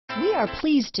We are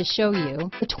pleased to show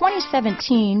you the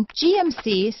 2017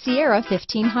 GMC Sierra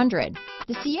 1500.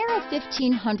 The Sierra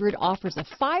 1500 offers a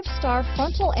 5-star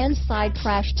frontal and side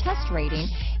crash test rating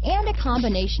and a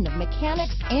combination of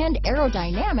mechanics and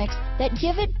aerodynamics that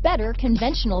give it better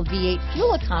conventional V8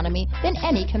 fuel economy than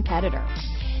any competitor.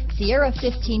 Sierra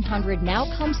 1500 now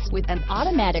comes with an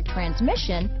automatic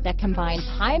transmission that combines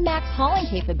high max hauling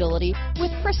capability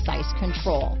with precise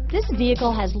control. This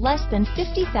vehicle has less than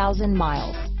 50,000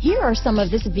 miles. Here are some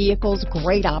of this vehicle's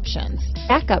great options: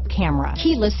 backup camera,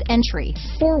 keyless entry,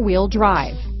 4-wheel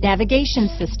drive, navigation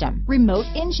system, remote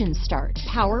engine start,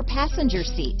 power passenger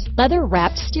seat,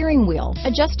 leather-wrapped steering wheel,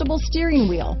 adjustable steering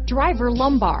wheel, driver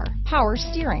lumbar, power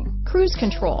steering, cruise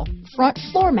control, front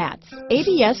floor mats,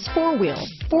 ABS 4-wheel,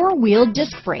 4-wheel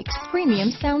disc brakes,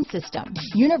 premium sound system,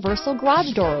 universal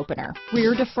garage door opener,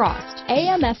 rear defrost,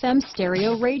 AM/FM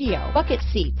stereo radio, bucket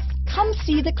seats. Come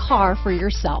see the car for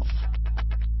yourself.